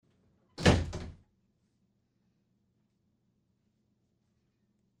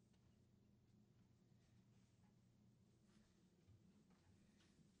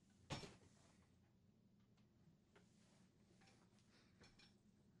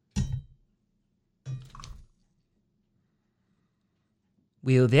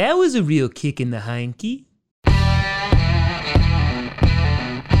Well, that was a real kick in the hinky.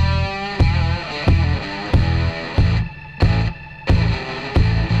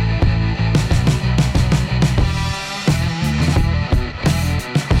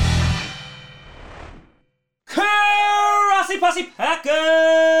 Rossi Posse Packer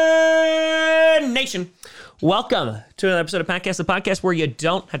Nation. Welcome to another episode of Packcast, the podcast where you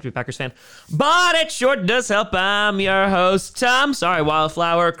don't have to be a Packers fan, but it sure does help. I'm your host, Tom,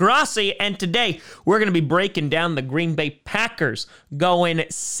 Wildflower Grossi, and today we're going to be breaking down the Green Bay Packers, going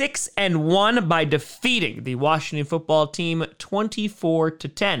 6-1 by defeating the Washington football team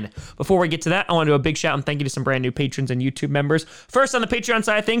 24-10. Before we get to that, I want to do a big shout and thank you to some brand new patrons and YouTube members. First, on the Patreon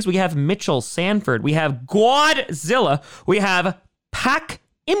side of things, we have Mitchell Sanford, we have Godzilla, we have Pack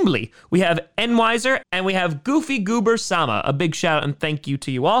Imbly, we have Enweiser, and we have Goofy Goober Sama. A big shout out and thank you to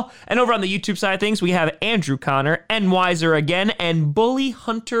you all. And over on the YouTube side of things, we have Andrew Connor, Enweiser again, and Bully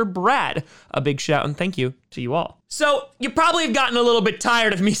Hunter Brad. A big shout out and thank you to you all. So, you probably have gotten a little bit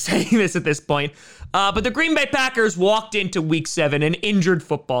tired of me saying this at this point, but the Green Bay Packers walked into Week 7, an injured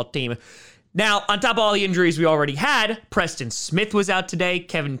football team. Now, on top of all the injuries we already had, Preston Smith was out today.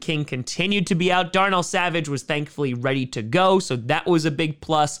 Kevin King continued to be out. Darnell Savage was thankfully ready to go, so that was a big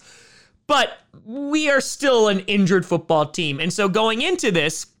plus. But we are still an injured football team. And so going into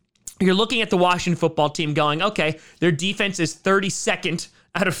this, you're looking at the Washington football team going, okay, their defense is 32nd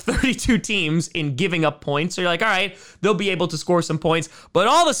out of 32 teams in giving up points. So you're like, all right, they'll be able to score some points. But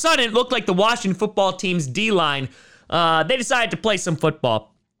all of a sudden, it looked like the Washington football team's D-line, they decided to play some football.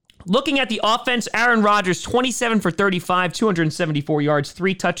 Looking at the offense, Aaron Rodgers, 27 for 35, 274 yards,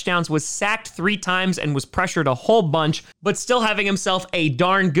 3 touchdowns, was sacked 3 times and was pressured a whole bunch, but still having himself a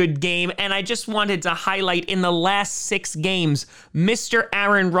darn good game. And I just wanted to highlight in the last 6 games, Mr.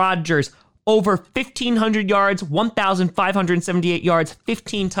 Aaron Rodgers, over 1,500 yards, 1,578 yards,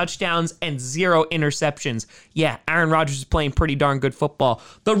 15 touchdowns, and 0 interceptions. Yeah, Aaron Rodgers is playing pretty darn good football.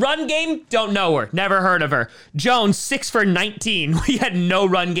 The run game, don't know her. Never heard of her. Jones, 6 for 19. We had no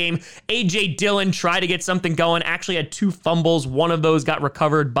run game. A.J. Dillon tried to get something going, actually had 2 fumbles. One of those got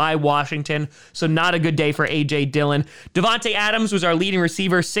recovered by Washington, so not a good day for A.J. Dillon. Davante Adams was our leading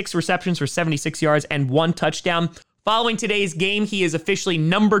receiver, 6 receptions for 76 yards and 1 touchdown. Following today's game, he is officially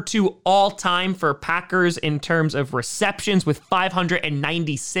number 2 all-time for Packers in terms of receptions with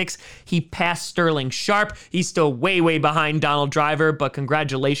 596. He passed Sterling Sharp. He's still way behind Donald Driver, but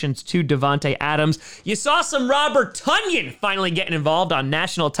congratulations to Davante Adams. You saw some Robert Tonyan finally getting involved on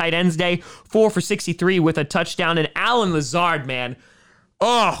National Tight Ends Day, 4 for 63 with a touchdown. And Allen Lazard, man,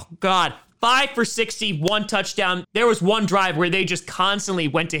 oh, God. 5 for 60, 1 touchdown. There was one drive where they just constantly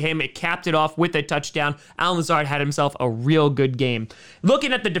went to him. It capped it off with a touchdown. Allen Lazard had himself a real good game.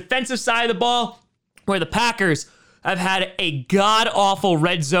 Looking at the defensive side of the ball, where the Packers have had a god-awful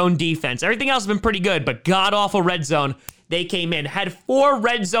red zone defense. Everything else has been pretty good, but god-awful red zone. They came in, had 4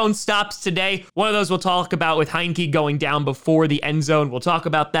 red zone stops today. One of those we'll talk about with Heineke going down before the end zone. We'll talk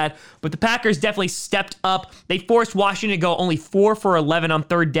about that. But the Packers definitely stepped up. They forced Washington to go only 4 for 11 on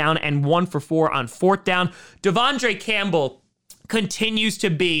 3rd down and 1 for 4 on 4th down. Devondre Campbell continues to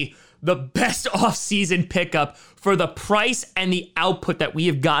be the best offseason pickup for the price and the output that we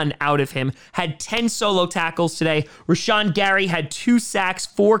have gotten out of him. Had 10 solo tackles today. Rashawn Gary had 2 sacks,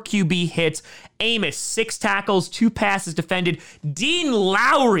 4 QB hits. Amos, 6 tackles, 2 passes defended. Dean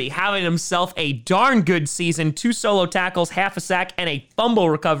Lowry having himself a darn good season. 2 solo tackles, half a sack, and a fumble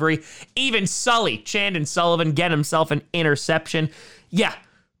recovery. Even Sully, Chandon Sullivan, get himself an interception. Yeah,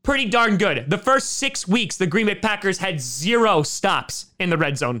 pretty darn good. The first 6 weeks, the Green Bay Packers had 0 stops in the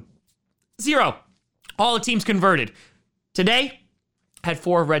red zone. 0. All the teams converted. Today, had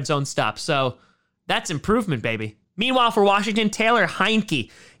 4 red zone stops. So that's improvement, baby. Meanwhile, for Washington, Taylor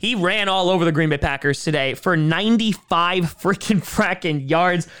Heineke, he ran all over the Green Bay Packers today for 95 fracking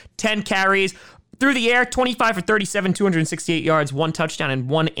yards, 10 carries. Through the air, 25 for 37, 268 yards, 1 touchdown and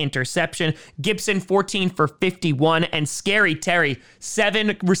 1 interception. Gibson, 14 for 51. And Scary Terry,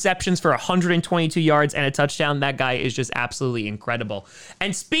 7 receptions for 122 yards and a touchdown. That guy is just absolutely incredible.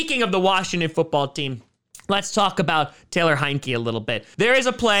 And speaking of the Washington football team, let's talk about Taylor Heineke a little bit. There is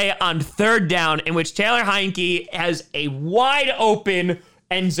a play on 3rd down in which Taylor Heineke has a wide open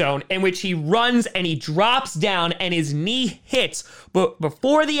end zone in which he runs and he drops down and his knee hits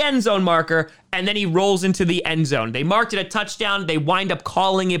before the end zone marker, and then he rolls into the end zone. They marked it a touchdown. They wind up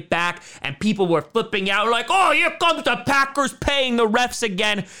calling it back, and people were flipping out like, oh, here comes the Packers paying the refs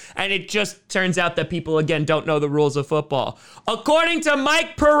again. And it just turns out that people, again, don't know the rules of football. According to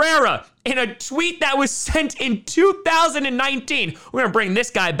Mike Pereira, in a tweet that was sent in 2019, we're going to bring this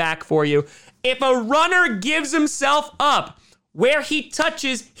guy back for you. If a runner gives himself up Where he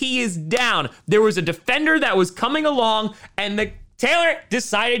touches, he is down. There was a defender that was coming along, and the Taylor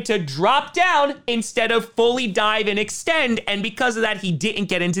decided to drop down instead of fully dive and extend, and because of that, he didn't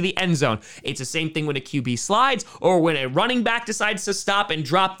get into the end zone. It's the same thing when a QB slides or when a running back decides to stop and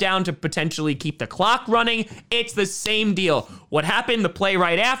drop down to potentially keep the clock running. It's the same deal. What happened? The play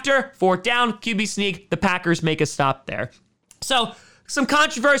right after, 4th down, QB sneak, the Packers make a stop there. So, some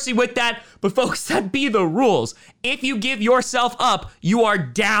controversy with that, but folks, that be the rules. If you give yourself up, you are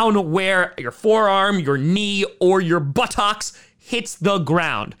down where your forearm, your knee, or your buttocks hits the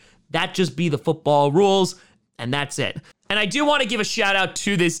ground. That just be the football rules, and that's it. And I do want to give a shout out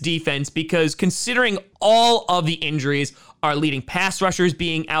to this defense because considering all of the injuries, our leading pass rushers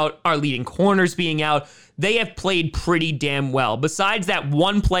being out, our leading corners being out, they have played pretty damn well. Besides that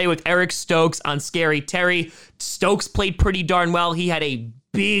one play with Eric Stokes on Scary Terry, Stokes played pretty darn well. He had a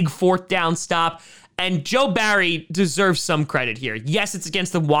big 4th down stop. And Joe Barry deserves some credit here. Yes, it's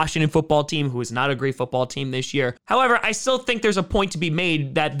against the Washington football team, who is not a great football team this year. However, I still think there's a point to be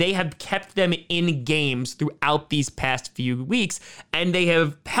made that they have kept them in games throughout these past few weeks, and they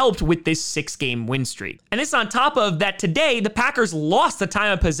have helped with this 6-game win streak. And it's on top of that today, the Packers lost the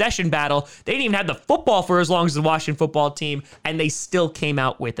time of possession battle. They didn't even have the football for as long as the Washington football team, and they still came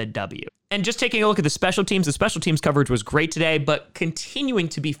out with a W. And just taking a look at the special teams coverage was great today, but continuing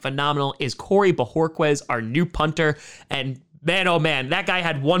to be phenomenal is Corey Bojorquez, our new punter. And man, oh man, that guy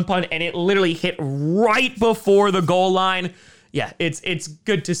had one punt and it literally hit right before the goal line. Yeah, it's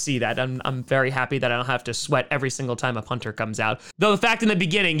good to see that. I'm very happy that I don't have to sweat every single time a punter comes out. Though the fact in the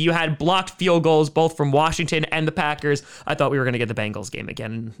beginning, you had blocked field goals both from Washington and the Packers, I thought we were going to get the Bengals game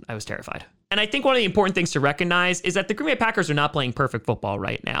again, and I was terrified. And I think one of the important things to recognize is that the Green Bay Packers are not playing perfect football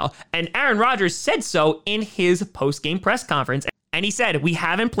right now. And Aaron Rodgers said so in his post-game press conference. And he said, "We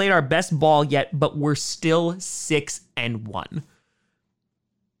haven't played our best ball yet, but we're still 6-1.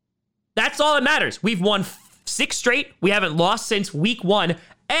 That's all that matters. We've won 6 straight. We haven't lost since week 1.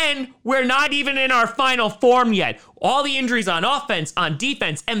 And we're not even in our final form yet. All the injuries on offense, on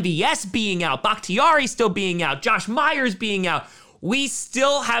defense, MVS being out, Bakhtiari still being out, Josh Myers being out. We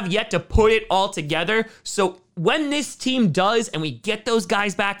still have yet to put it all together. So when this team does and we get those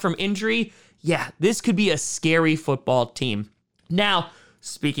guys back from injury, yeah, this could be a scary football team." Now,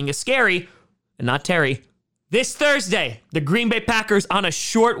 speaking of scary, and not Terry, this Thursday, the Green Bay Packers on a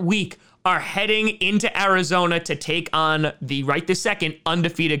short week are heading into Arizona to take on the right this second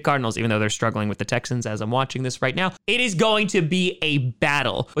undefeated Cardinals, even though they're struggling with the Texans as I'm watching this right now. It is going to be a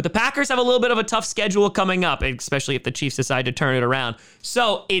battle. But the Packers have a little bit of a tough schedule coming up, especially if the Chiefs decide to turn it around.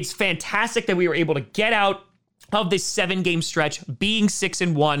 So it's fantastic that we were able to get out of this 7-game stretch, being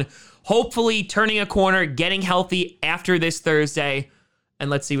 6-1, hopefully turning a corner, getting healthy after this Thursday, and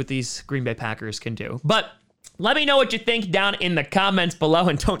let's see what these Green Bay Packers can do. But let me know what you think down in the comments below,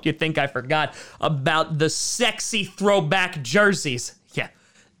 and don't you think I forgot about the sexy throwback jerseys. Yeah,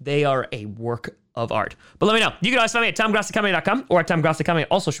 they are a work of art. But let me know. You can always find me at TomGrassiComedy.com or at TomGrassiComedy,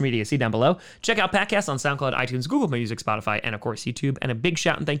 all social media, see down below. Check out podcasts on SoundCloud, iTunes, Google Music, Spotify, and of course YouTube. And a big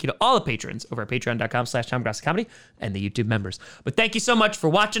shout and thank you to all the patrons over at patreon.com/TomGrassiComedy and the YouTube members. But thank you so much for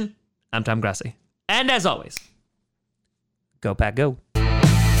watching. I'm Tom Grassi. And as always, go Pack Go.